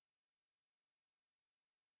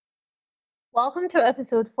Welcome to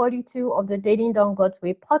episode 42 of the Dating Down God's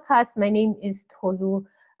Way podcast. My name is Tolu.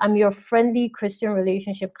 I'm your friendly Christian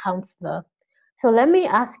relationship counselor. So let me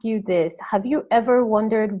ask you this. Have you ever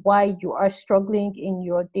wondered why you are struggling in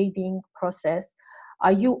your dating process?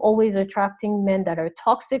 Are you always attracting men that are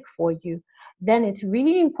toxic for you? Then it's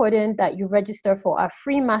really important that you register for our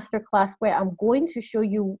free masterclass where I'm going to show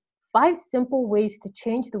you 5 simple ways to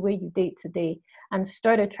change the way you date today and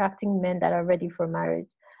start attracting men that are ready for marriage.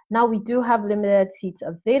 Now we do have limited seats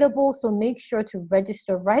available, so make sure to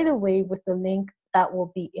register right away with the link that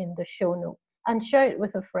will be in the show notes and share it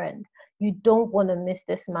with a friend. You don't want to miss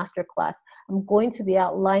this masterclass. I'm going to be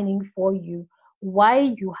outlining for you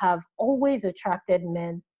why you have always attracted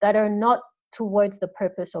men that are not towards the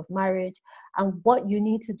purpose of marriage and what you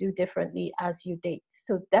need to do differently as you date.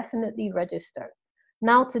 So definitely register.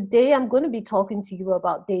 Now, today I'm going to be talking to you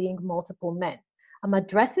about dating multiple men. I'm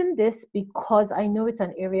addressing this because I know it's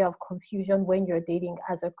an area of confusion when you're dating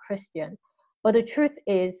as a Christian. But the truth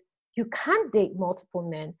is, you can't date multiple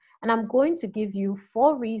men. And I'm going to give you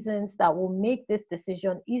 4 reasons that will make this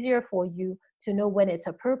decision easier for you to know when it's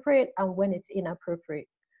appropriate and when it's inappropriate.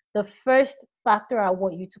 The first factor I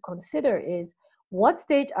want you to consider is what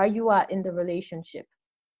stage are you at in the relationship?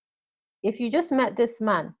 If you just met this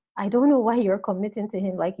man, I don't know why you're committing to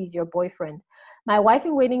him like he's your boyfriend. My wife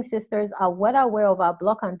in waiting sisters are well aware of our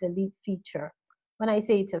block and delete feature. When I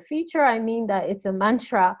say it's a feature, I mean that it's a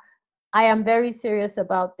mantra. I am very serious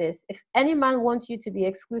about this. If any man wants you to be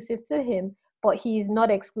exclusive to him, but he is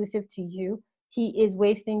not exclusive to you, he is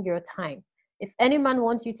wasting your time. If any man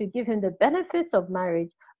wants you to give him the benefits of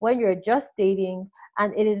marriage when you're just dating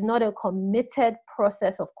and it is not a committed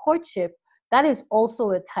process of courtship, that is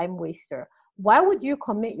also a time waster. Why would you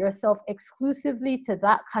commit yourself exclusively to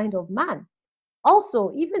that kind of man?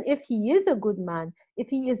 Also, even if he is a good man, if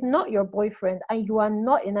he is not your boyfriend and you are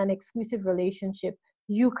not in an exclusive relationship,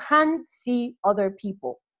 you can see other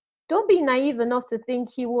people. Don't be naive enough to think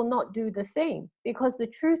he will not do the same because the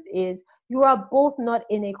truth is, you are both not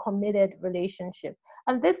in a committed relationship.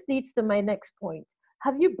 And this leads to my next point.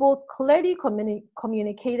 Have you both clearly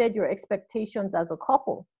communicated your expectations as a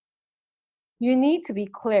couple? You need to be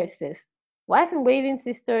clear, sis. Wife and waiting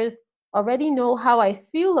sisters already know how I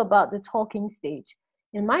feel about the talking stage.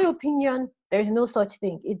 In my opinion, there's no such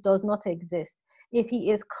thing. It does not exist. If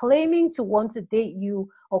he is claiming to want to date you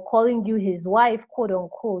or calling you his wife, quote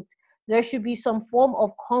unquote, there should be some form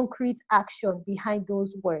of concrete action behind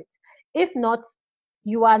those words. If not,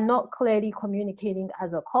 you are not clearly communicating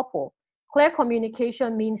as a couple. Clear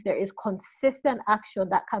communication means there is consistent action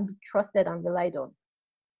that can be trusted and relied on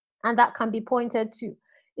and that can be pointed to.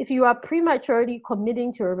 If you are prematurely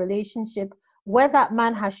committing to a relationship where that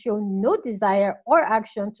man has shown no desire or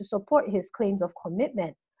action to support his claims of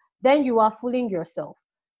commitment, then you are fooling yourself.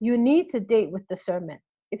 You need to date with discernment.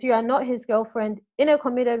 If you are not his girlfriend in a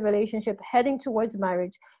committed relationship heading towards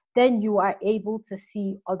marriage, then you are able to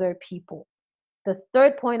see other people. The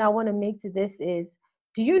third point I want to make to this is,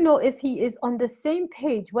 do you know if he is on the same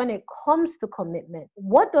page when it comes to commitment?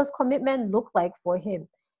 What does commitment look like for him?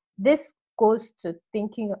 This goes to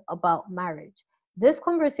thinking about marriage. This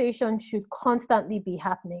conversation should constantly be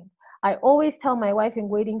happening. I always tell my wife in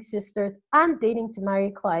waiting sisters and dating to marry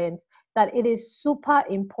clients that it is super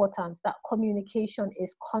important that communication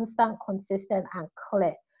is constant, consistent, and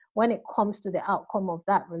clear when it comes to the outcome of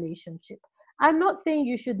that relationship. I'm not saying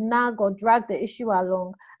you should nag or drag the issue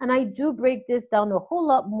along, and I do break this down a whole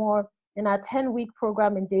lot more in our 10-week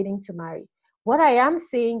program in Dating to Marry. What I am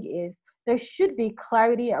saying is there should be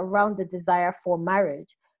clarity around the desire for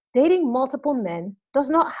marriage. Dating multiple men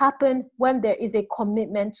does not happen when there is a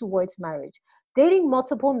commitment towards marriage. Dating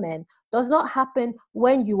multiple men does not happen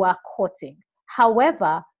when you are courting.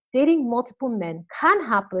 However, dating multiple men can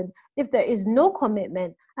happen if there is no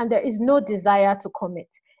commitment and there is no desire to commit.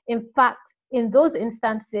 In fact, in those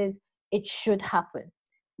instances, it should happen.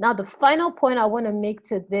 Now, the final point I want to make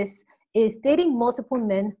to this is dating multiple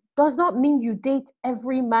men does not mean you date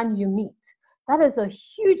every man you meet. That is a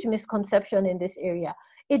huge misconception in this area.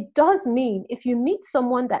 It does mean if you meet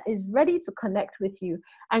someone that is ready to connect with you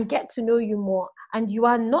and get to know you more, and you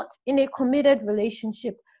are not in a committed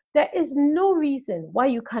relationship, there is no reason why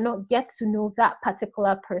you cannot get to know that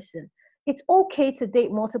particular person. It's okay to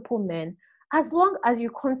date multiple men as long as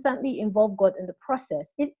you constantly involve God in the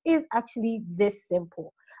process. It is actually this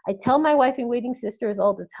simple. I tell my wife in waiting sisters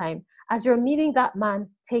all the time, as you're meeting that man,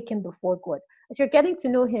 take him before God. As you're getting to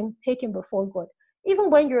know him, take him before God. Even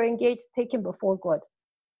when you're engaged, take him before God.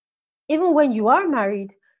 Even when you are married,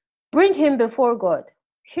 bring him before God.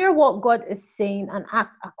 Hear what God is saying and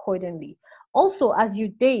act accordingly. Also, as you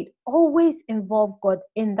date, always involve God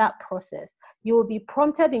in that process. You will be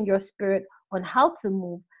prompted in your spirit on how to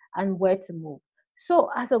move and where to move. So,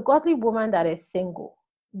 as a godly woman that is single,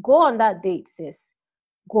 go on that date, sis.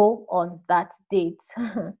 Go on that date.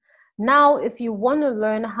 Now, if you want to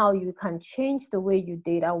learn how you can change the way you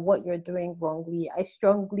date and what you're doing wrongly, I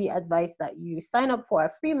strongly advise that you sign up for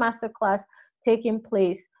a free masterclass taking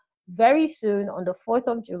place very soon on the 4th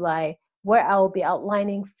of July, where I will be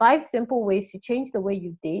outlining 5 simple ways to change the way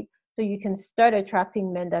you date so you can start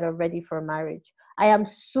attracting men that are ready for marriage. I am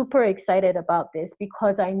super excited about this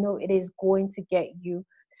because I know it is going to get you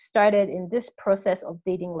started in this process of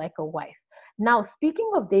dating like a wife. Now, speaking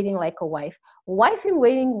of dating like a wife, Wife in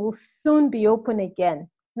Waiting will soon be open again.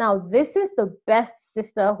 Now, this is the best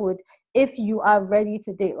sisterhood if you are ready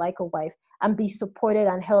to date like a wife and be supported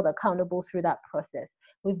and held accountable through that process.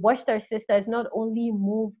 We've watched our sisters not only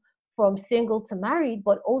move from single to married,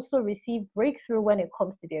 but also receive breakthrough when it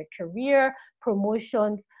comes to their career,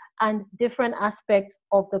 promotions, and different aspects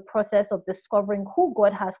of the process of discovering who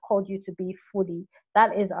God has called you to be fully.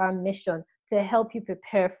 That is our mission, to help you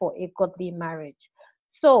prepare for a godly marriage.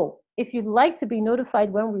 So, if you'd like to be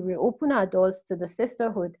notified when we reopen our doors to the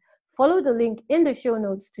sisterhood, follow the link in the show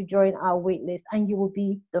notes to join our waitlist, and you will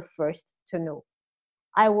be the first to know.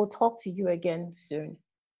 I will talk to you again soon.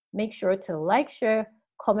 Make sure to like, share,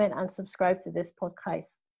 comment, and subscribe to this podcast.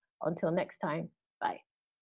 Until next time, bye.